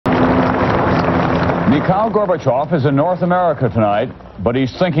Mikhail Gorbachev is in North America tonight, but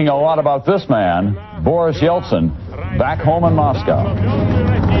he's thinking a lot about this man, Boris Yeltsin, back home in Moscow.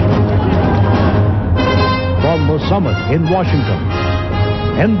 From the summit in Washington,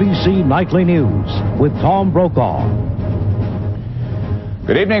 NBC Nightly News with Tom Brokaw.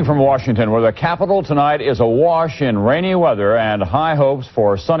 Good evening from Washington, where the capital tonight is awash in rainy weather and high hopes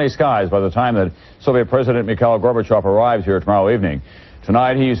for sunny skies by the time that Soviet President Mikhail Gorbachev arrives here tomorrow evening.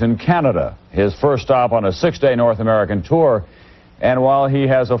 Tonight he's in Canada, his first stop on a 6-day North American tour. And while he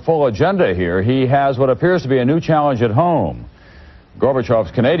has a full agenda here, he has what appears to be a new challenge at home.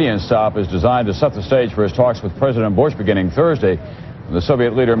 Gorbachev's Canadian stop is designed to set the stage for his talks with President Bush beginning Thursday. The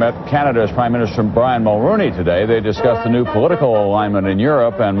Soviet leader met Canada's Prime Minister Brian Mulroney today. They discussed the new political alignment in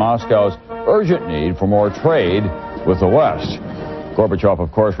Europe and Moscow's urgent need for more trade with the West. Gorbachev,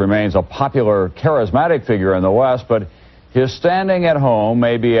 of course, remains a popular, charismatic figure in the West, but his standing at home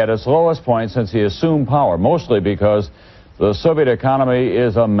may be at its lowest point since he assumed power, mostly because the Soviet economy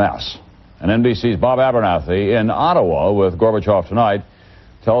is a mess. And NBC's Bob Abernathy in Ottawa with Gorbachev tonight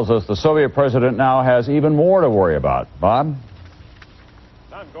tells us the Soviet president now has even more to worry about. Bob?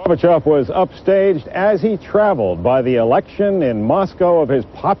 Gorbachev was upstaged as he traveled by the election in Moscow of his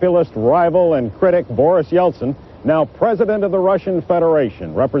populist rival and critic Boris Yeltsin, now president of the Russian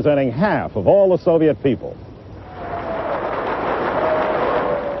Federation, representing half of all the Soviet people.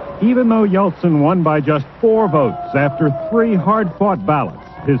 Even though Yeltsin won by just 4 votes after 3 hard-fought ballots,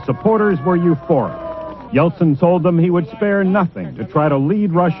 his supporters were euphoric. Yeltsin told them he would spare nothing to try to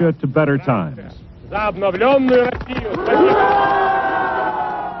lead Russia to better times.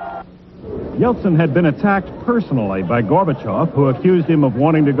 Yeltsin had been attacked personally by Gorbachev, who accused him of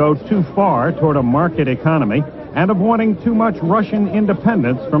wanting to go too far toward a market economy and of wanting too much Russian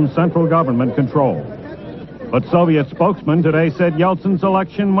independence from central government control. But Soviet spokesman today said Yeltsin's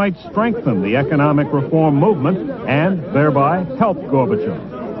election might strengthen the economic reform movement and thereby help Gorbachev.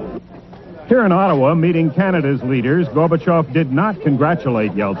 Here in Ottawa, meeting Canada's leaders, Gorbachev did not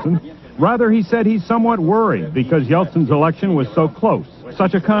congratulate Yeltsin. Rather, he said he's somewhat worried because Yeltsin's election was so close,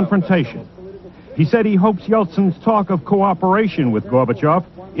 such a confrontation. He said he hopes Yeltsin's talk of cooperation with Gorbachev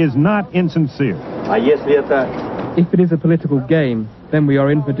is not insincere. If it is a political game, then we are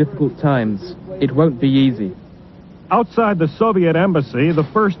in for difficult times. It won't be easy. Outside the Soviet embassy, the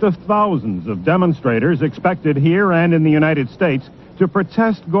first of thousands of demonstrators expected here and in the United States to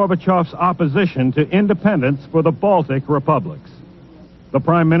protest Gorbachev's opposition to independence for the Baltic republics. The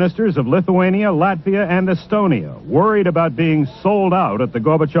prime ministers of Lithuania, Latvia, and Estonia, worried about being sold out at the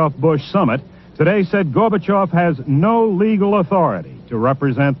Gorbachev-Bush summit, today said Gorbachev has no legal authority to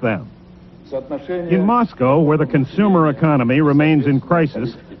represent them. In Moscow, where the consumer economy remains in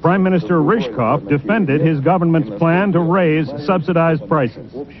crisis, Prime Minister Ryzhkov defended his government's plan to raise subsidized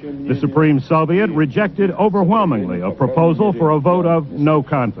prices. The Supreme Soviet rejected overwhelmingly a proposal for a vote of no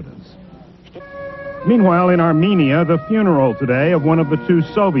confidence. Meanwhile, in Armenia, the funeral today of one of the 2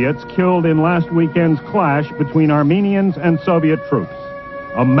 Soviets killed in last weekend's clash between Armenians and Soviet troops.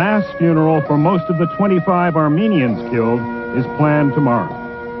 A mass funeral for most of the 25 Armenians killed is planned tomorrow.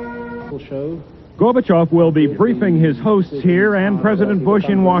 Gorbachev will be briefing his hosts here and President Bush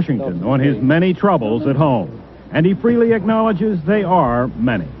in Washington on his many troubles at home. And he freely acknowledges they are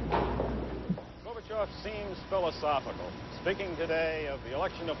many. Gorbachev seems philosophical. Speaking today of the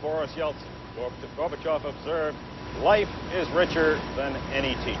election of Boris Yeltsin, Gorbachev observed, life is richer than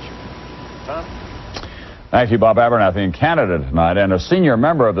any teacher. Tom? Thank you, Bob Abernathy, in Canada tonight. And a senior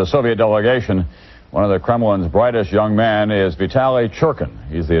member of the Soviet delegation, one of the Kremlin's brightest young men, is Vitaly Churkin.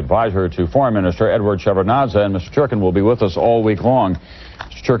 He's the advisor to Foreign Minister Edward Shevardnadze, and Mr. Churkin will be with us all week long.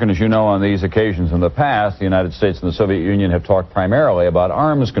 Mr. Churkin, as you know, on these occasions in the past, the United States and the Soviet Union have talked primarily about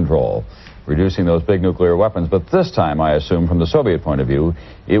arms control, reducing those big nuclear weapons. But this time, I assume, from the Soviet point of view,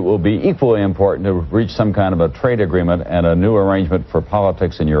 it will be equally important to reach some kind of a trade agreement and a new arrangement for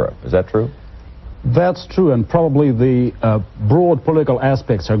politics in Europe. Is that true? That's true, and probably the broad political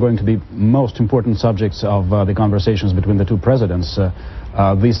aspects are going to be most important subjects of the conversations between the 2 presidents.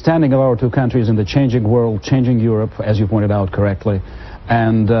 The standing of our 2 countries in the changing world, changing Europe, as you pointed out correctly,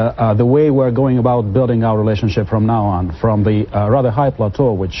 and the way we're going about building our relationship from now on, from the rather high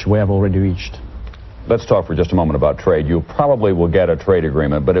plateau which we have already reached. Let's talk for just a moment about trade. You probably will get a trade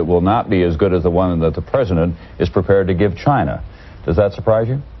agreement, but it will not be as good as the one that the president is prepared to give China. Does that surprise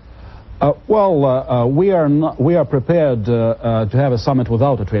you? We are prepared to have a summit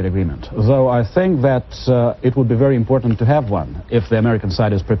without a trade agreement, though I think that it would be very important to have one if the American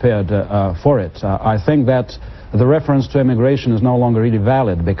side is prepared for it. I think that the reference to immigration is no longer really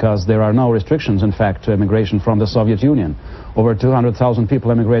valid because there are no restrictions, in fact, to immigration from the Soviet Union. Over 200,000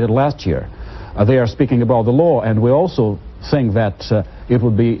 people immigrated last year. They are speaking about the law, and we also think that it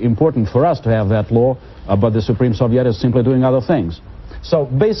would be important for us to have that law, but the Supreme Soviet is simply doing other things. So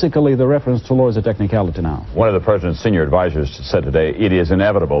basically the reference to law is a technicality now. One of the president's senior advisors said today it is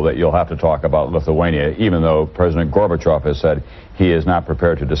inevitable that you'll have to talk about Lithuania, even though President Gorbachev has said he is not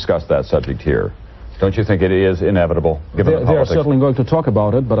prepared to discuss that subject here. Don't you think it is inevitable, given the politics? They are certainly going to talk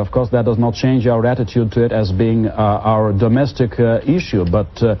about it, but of course that does not change our attitude to it as being our domestic issue. But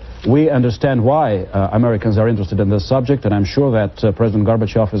we understand why Americans are interested in this subject, and I'm sure that President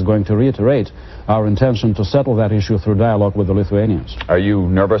Gorbachev is going to reiterate our intention to settle that issue through dialogue with the Lithuanians. Are you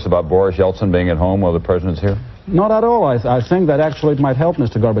nervous about Boris Yeltsin being at home while the president's here? Not at all. I think that actually it might help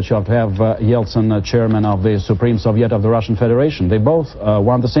Mr. Gorbachev to have Yeltsin chairman of the Supreme Soviet of the Russian Federation. They both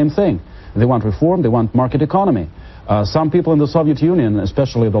want the same thing. They want reform, they want market economy. Some people in the Soviet Union,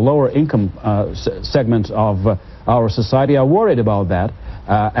 especially the lower income segment of our society, are worried about that.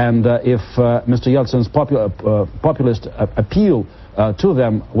 And if Mr. Yeltsin's populist appeal to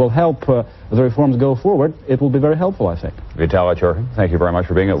them will help the reforms go forward, it will be very helpful, I think. Vitaly Churkin, thank you very much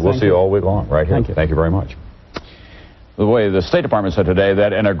for being here. We'll see you all week long right here. Thank you. Thank you very much. The way the State Department said today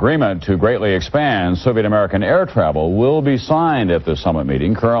that an agreement to greatly expand Soviet-American air travel will be signed at the summit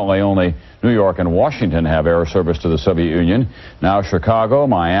meeting. Currently, only New York and Washington have air service to the Soviet Union. Now Chicago,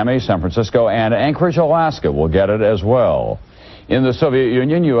 Miami, San Francisco, and Anchorage, Alaska will get it as well. In the Soviet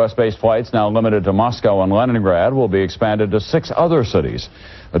Union, U.S.-based flights now limited to Moscow and Leningrad will be expanded to 6 other cities.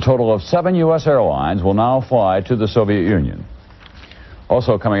 A total of 7 U.S. airlines will now fly to the Soviet Union.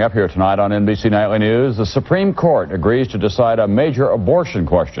 Also coming up here tonight on NBC Nightly News, the Supreme Court agrees to decide a major abortion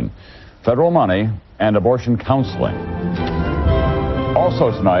question, federal money and abortion counseling. Also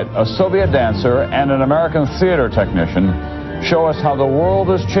tonight, a Soviet dancer and an American theater technician show us how the world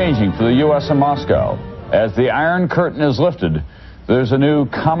is changing for the U.S. and Moscow. As the Iron Curtain is lifted, there's a new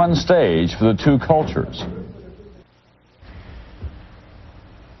common stage for the two cultures.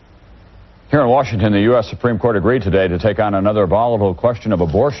 Here in Washington, the U.S. Supreme Court agreed today to take on another volatile question of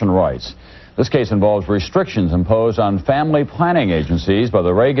abortion rights. This case involves restrictions imposed on family planning agencies by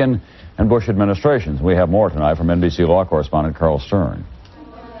the Reagan and Bush administrations. We have more tonight from NBC law correspondent Carl Stern.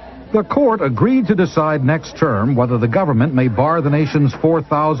 The court agreed to decide next term whether the government may bar the nation's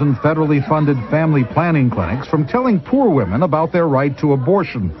 4,000 federally funded family planning clinics from telling poor women about their right to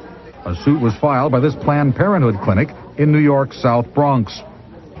abortion. A suit was filed by this Planned Parenthood clinic in New York's South Bronx.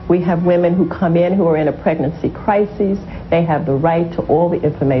 We have women who come in who are in a pregnancy crisis. They have the right to all the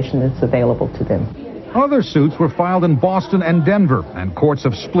information that's available to them. Other suits were filed in Boston and Denver, and courts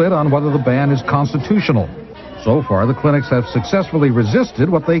have split on whether the ban is constitutional. So far, the clinics have successfully resisted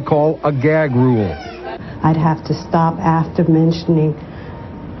what they call a gag rule. I'd have to stop after mentioning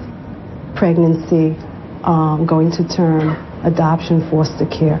pregnancy, going to term, adoption, foster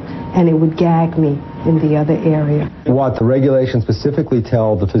care, and it would gag me in the other area. What the regulations specifically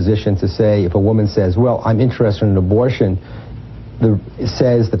tell the physician to say if a woman says, well, I'm interested in abortion, it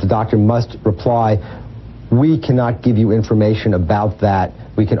says that the doctor must reply, we cannot give you information about that.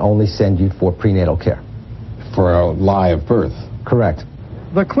 We can only send you for prenatal care. For a live birth. Correct.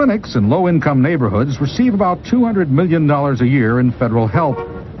 The clinics in low-income neighborhoods receive about $200 million a year in federal help.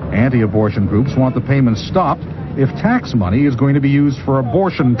 Anti-abortion groups want the payments stopped if tax money is going to be used for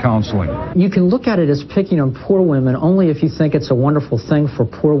abortion counseling. You can look at it as picking on poor women only if you think it's a wonderful thing for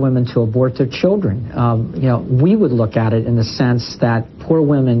poor women to abort their children. We would look at it in the sense that poor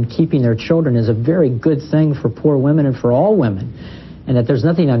women keeping their children is a very good thing for poor women and for all women, and that there's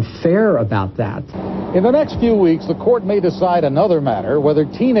nothing unfair about that. In the next few weeks, the court may decide another matter, whether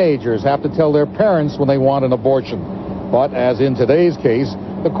teenagers have to tell their parents when they want an abortion. But as in today's case,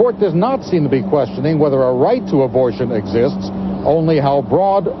 the court does not seem to be questioning whether a right to abortion exists, only how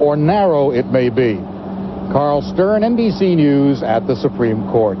broad or narrow it may be. Carl Stern, NBC News at the Supreme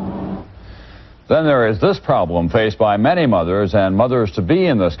Court. Then there is this problem faced by many mothers and mothers-to-be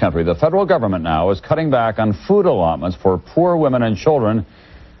in this country. The federal government now is cutting back on food allotments for poor women and children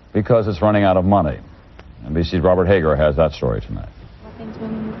because it's running out of money. NBC's Robert Hager has that story tonight.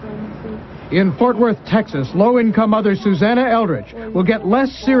 In Fort Worth, Texas, low-income mother Susanna Eldridge will get less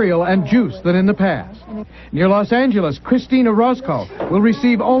cereal and juice than in the past. Near Los Angeles, Christina Roscoe will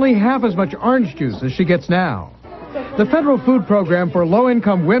receive only half as much orange juice as she gets now. The federal food program for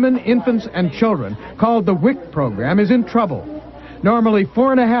low-income women, infants, and children, called the WIC program, is in trouble. Normally,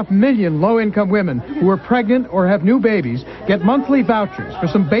 4.5 million low-income women who are pregnant or have new babies get monthly vouchers for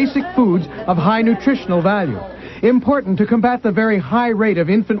some basic foods of high nutritional value, important to combat the very high rate of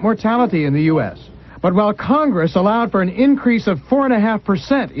infant mortality in the U.S. But while Congress allowed for an increase of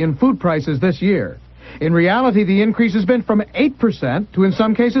 4.5% in food prices this year, in reality, the increase has been from 8% to, in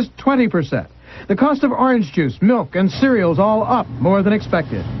some cases, 20%. The cost of orange juice, milk, and cereals all up more than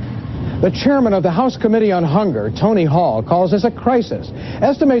expected. The chairman of the House Committee on Hunger, Tony Hall, calls this a crisis.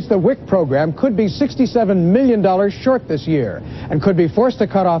 Estimates the WIC program could be $67 million short this year and could be forced to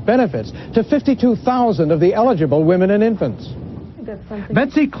cut off benefits to 52,000 of the eligible women and infants.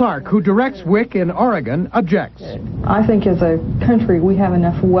 Betsy Clark, who directs WIC in Oregon, objects. I think as a country we have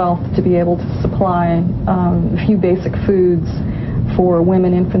enough wealth to be able to supply a few basic foods for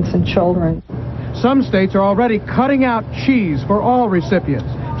women, infants, and children. Some states are already cutting out cheese for all recipients.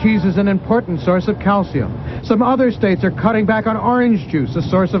 Cheese is an important source of calcium. Some other states are cutting back on orange juice, a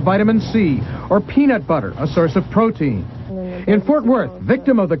source of vitamin C, or peanut butter, a source of protein. In Fort Worth,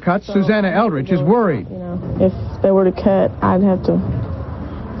 victim of the cuts, Susanna Eldridge, is worried. If they were to cut, I'd have to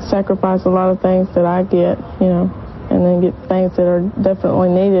sacrifice a lot of things that I get, and then get things that are definitely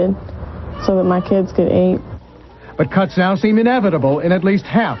needed so that my kids could eat. But cuts now seem inevitable in at least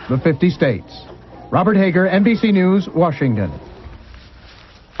half the 50 states. Robert Hager, NBC News, Washington.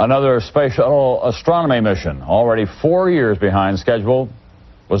 Another space shuttle astronomy mission, already 4 years behind schedule,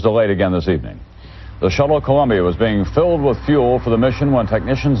 was delayed again this evening. The shuttle Columbia was being filled with fuel for the mission when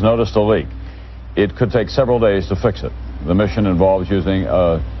technicians noticed a leak. It could take several days to fix it. The mission involves using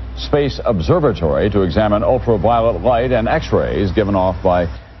a space observatory to examine ultraviolet light and X-rays given off by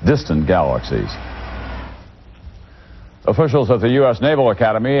distant galaxies. Officials at the U.S. Naval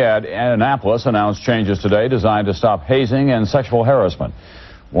Academy at Annapolis announced changes today designed to stop hazing and sexual harassment.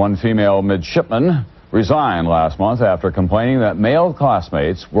 One female midshipman resigned last month after complaining that male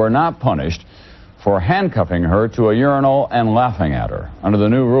classmates were not punished for handcuffing her to a urinal and laughing at her. Under the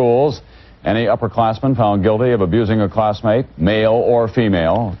new rules, any upperclassman found guilty of abusing a classmate, male or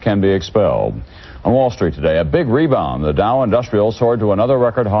female, can be expelled. On Wall Street today, a big rebound. The Dow Industrial soared to another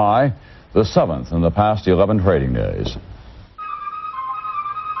record high, the 7th in the past 11 trading days.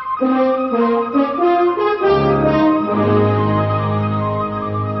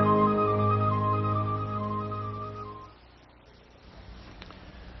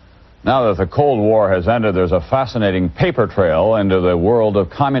 Now that the Cold War has ended, there's a fascinating paper trail into the world of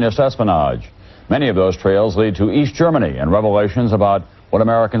communist espionage. Many of those trails lead to East Germany and revelations about what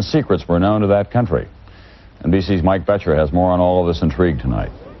American secrets were known to that country. NBC's Mike Betcher has more on all of this intrigue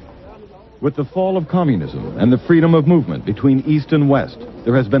tonight. With the fall of communism and the freedom of movement between East and West,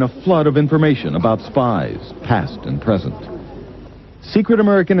 there has been a flood of information about spies, past and present. Secret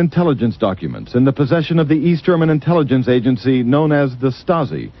American intelligence documents in the possession of the East German intelligence agency known as the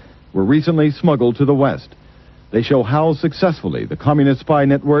Stasi were recently smuggled to the West. They show how successfully the communist spy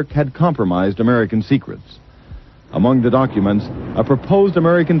network had compromised American secrets. Among the documents, a proposed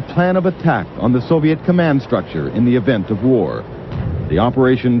American plan of attack on the Soviet command structure in the event of war. The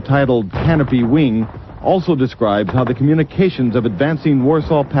operation, titled Canopy Wing, also describes how the communications of advancing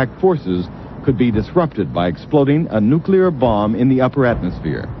Warsaw Pact forces could be disrupted by exploding a nuclear bomb in the upper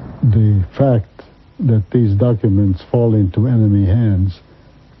atmosphere. The fact that these documents fall into enemy hands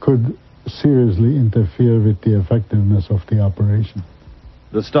could seriously interfere with the effectiveness of the operation.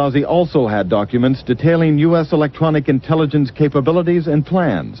 The Stasi also had documents detailing U.S. electronic intelligence capabilities and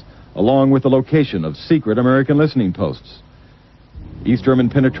plans, along with the location of secret American listening posts. East German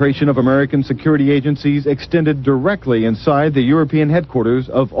penetration of American security agencies extended directly inside the European headquarters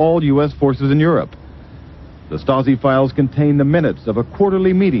of all U.S. forces in Europe. The Stasi files contain the minutes of a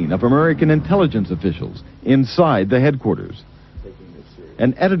quarterly meeting of American intelligence officials inside the headquarters.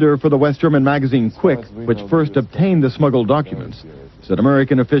 An editor for the West German magazine Quick, which first obtained the smuggled documents, said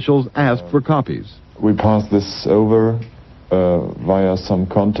American officials asked for copies. We passed this over via some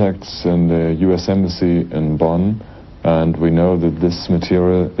contacts in the U.S. Embassy in Bonn, and we know that this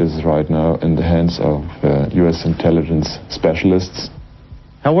material is right now in the hands of U.S. intelligence specialists.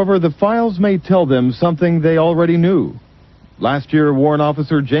 However, the files may tell them something they already knew. Last year, Warrant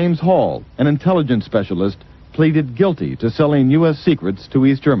Officer James Hall, an intelligence specialist, pleaded guilty to selling U.S. secrets to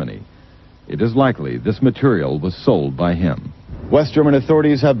East Germany. It is likely this material was sold by him. West German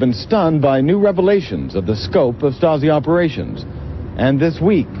authorities have been stunned by new revelations of the scope of Stasi operations. And this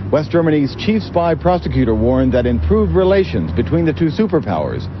week, West Germany's chief spy prosecutor warned that improved relations between the two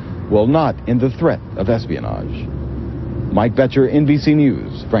superpowers will not end the threat of espionage. Mike Betcher, NBC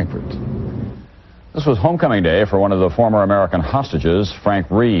News, Frankfurt. This was homecoming day for one of the former American hostages, Frank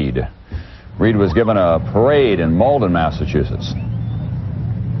Reed. Reed was given a parade in Malden, Massachusetts.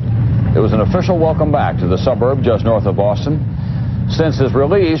 It was an official welcome back to the suburb just north of Boston. Since his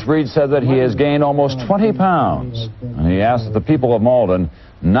release, Reed said that he has gained almost 20 pounds. And he asked that the people of Malden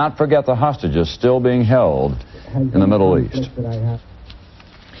not forget the hostages still being held in the Middle East.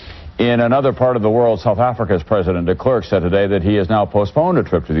 In another part of the world, South Africa's President de Klerk said today that he has now postponed a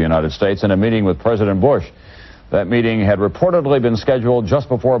trip to the United States in a meeting with President Bush. That meeting had reportedly been scheduled just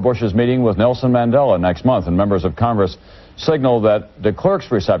before Bush's meeting with Nelson Mandela next month, and members of Congress signaled that de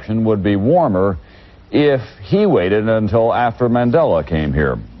Klerk's reception would be warmer if he waited until after Mandela came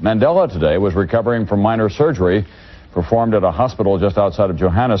here. Mandela today was recovering from minor surgery performed at a hospital just outside of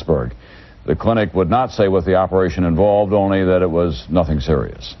Johannesburg. The clinic would not say what the operation involved, only that it was nothing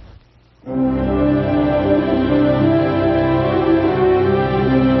serious.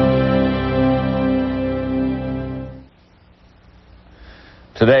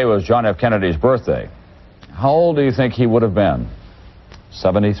 Today was John F. Kennedy's birthday. How old do you think he would have been?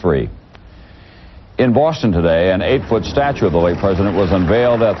 73. In Boston today, an 8-foot statue of the late president was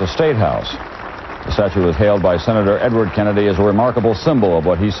unveiled at the State House. The statue was hailed by Senator Edward Kennedy as a remarkable symbol of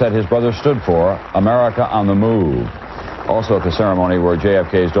what he said his brother stood for, America on the move. Also at the ceremony were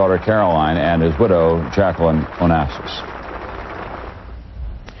JFK's daughter Caroline and his widow Jacqueline Onassis.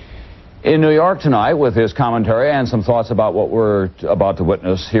 In New York tonight, with his commentary and some thoughts about what we're about to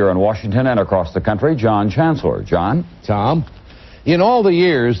witness here in Washington and across the country, John Chancellor. John? Tom, in all the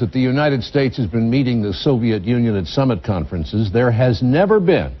years that the United States has been meeting the Soviet Union at summit conferences, there has never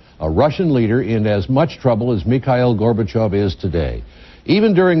been a Russian leader in as much trouble as Mikhail Gorbachev is today.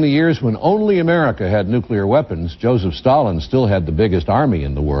 Even during the years when only America had nuclear weapons, Joseph Stalin still had the biggest army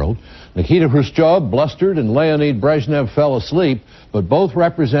in the world. Nikita Khrushchev blustered and Leonid Brezhnev fell asleep, but both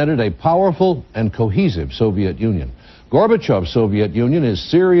represented a powerful and cohesive Soviet Union. Gorbachev's Soviet Union is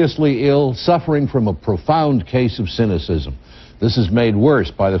seriously ill, suffering from a profound case of cynicism. This is made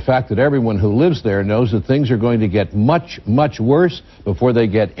worse by the fact that everyone who lives there knows that things are going to get much, much worse before they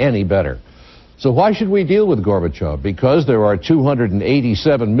get any better. So why should we deal with Gorbachev? Because there are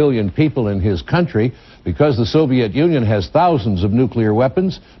 287 million people in his country, because the Soviet Union has thousands of nuclear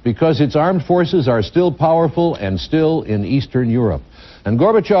weapons, because its armed forces are still powerful and still in Eastern Europe. And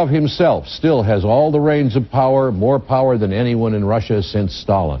Gorbachev himself still has all the reins of power, more power than anyone in Russia since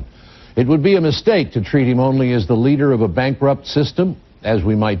Stalin. It would be a mistake to treat him only as the leader of a bankrupt system, as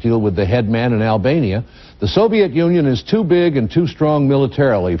we might deal with the head man in Albania. The Soviet Union is too big and too strong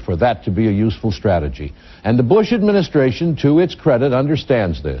militarily for that to be a useful strategy. And the Bush administration, to its credit,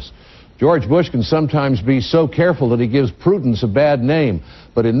 understands this. George Bush can sometimes be so careful that he gives prudence a bad name,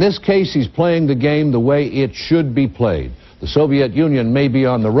 but in this case he's playing the game the way it should be played. The Soviet Union may be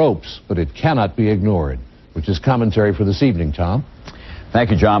on the ropes, but it cannot be ignored. Which is commentary for this evening, Tom.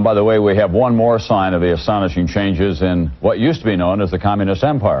 Thank you, John. By the way, we have one more sign of the astonishing changes in what used to be known as the Communist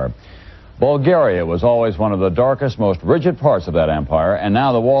Empire. Bulgaria was always one of the darkest, most rigid parts of that empire, and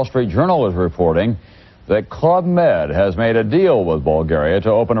now the Wall Street Journal is reporting that Club Med has made a deal with Bulgaria to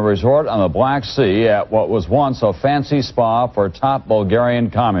open a resort on the Black Sea at what was once a fancy spa for top Bulgarian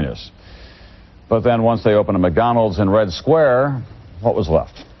communists. But then once they opened a McDonald's in Red Square, what was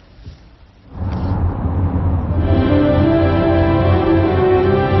left?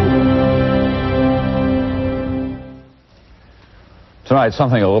 Tonight,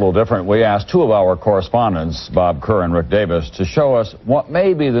 something a little different. We asked two of our correspondents, Bob Kerr and Rick Davis, to show us what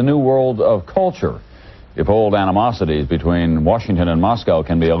may be the new world of culture if old animosities between Washington and Moscow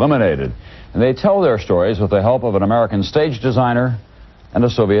can be eliminated. And they tell their stories with the help of an American stage designer and a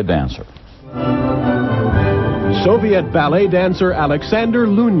Soviet dancer. Soviet ballet dancer Alexander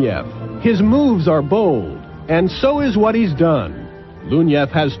Lunev. His moves are bold, and so is what he's done. Lunev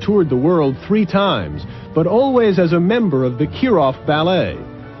has toured the world 3 times, but always as a member of the Kirov Ballet.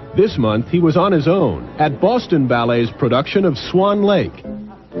 This month, he was on his own at Boston Ballet's production of Swan Lake.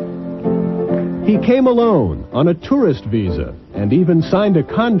 He came alone on a tourist visa and even signed a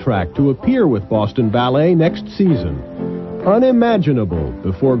contract to appear with Boston Ballet next season. Unimaginable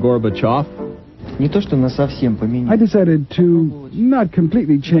before Gorbachev. I decided to not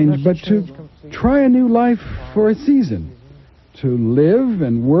completely change, but to try a new life for a season. To live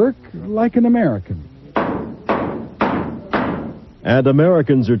and work like an American. And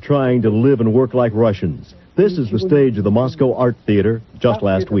Americans are trying to live and work like Russians. This is the stage of the Moscow Art Theater just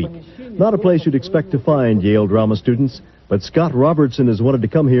last week. Not a place you'd expect to find Yale drama students, but Scott Robertson has wanted to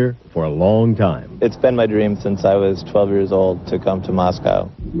come here for a long time. It's been my dream since I was 12 years old to come to Moscow.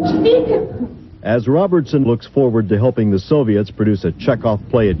 As Robertson looks forward to helping the Soviets produce a Chekhov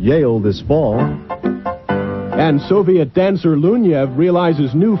play at Yale this fall. And Soviet dancer Lunev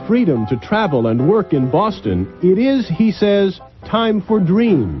realizes new freedom to travel and work in Boston. It is, he says, time for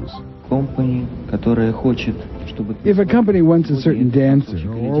dreams. If a company wants a certain dancer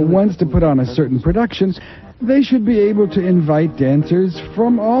or wants to put on a certain production, they should be able to invite dancers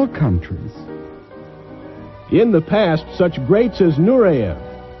from all countries. In the past, such greats as Nureyev,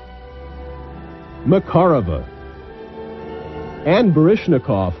 Makarova. And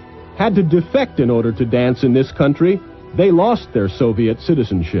Baryshnikov had to defect in order to dance in this country. They lost their Soviet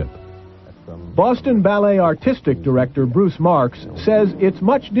citizenship. Boston Ballet Artistic Director Bruce Marks says it's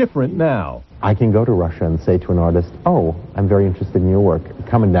much different now. I can go to Russia and say to an artist, oh, I'm very interested in your work.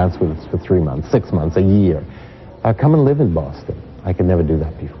 Come and dance with us for 3 months, 6 months, a year. Come and live in Boston. I could never do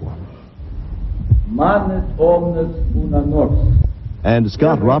that before. And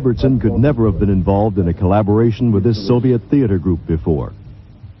Scott Robertson could never have been involved in a collaboration with this Soviet theater group before.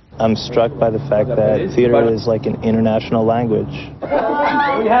 I'm struck by the fact that theater is like an international language.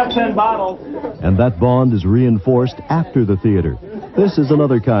 We have 10 bottles. And that bond is reinforced after the theater. This is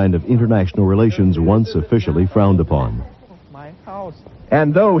another kind of international relations once officially frowned upon.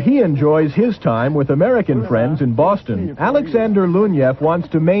 And though he enjoys his time with American friends in Boston, Alexander Lunev wants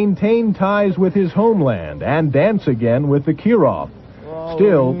to maintain ties with his homeland and dance again with the Kirov.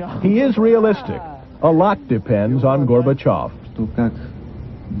 Still, he is realistic. A lot depends on Gorbachev.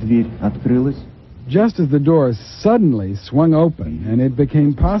 Just as the door suddenly swung open and it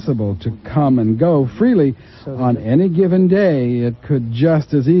became possible to come and go freely, on any given day it could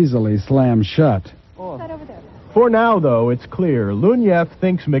just as easily slam shut. For now, though, it's clear Lunev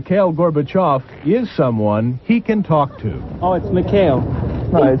thinks Mikhail Gorbachev is someone he can talk to. Oh, it's Mikhail.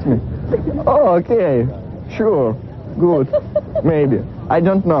 No, it's me. Oh, okay. Sure. Good. Maybe. I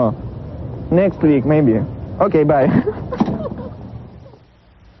don't know. Next week, maybe. Okay, bye.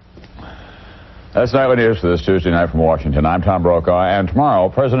 That's Nightly News for this Tuesday night from Washington. I'm Tom Brokaw, and tomorrow,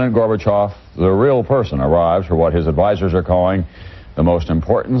 President Gorbachev, the real person, arrives for what his advisors are calling the most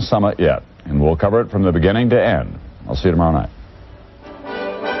important summit yet. And we'll cover it from the beginning to end. I'll see you tomorrow night.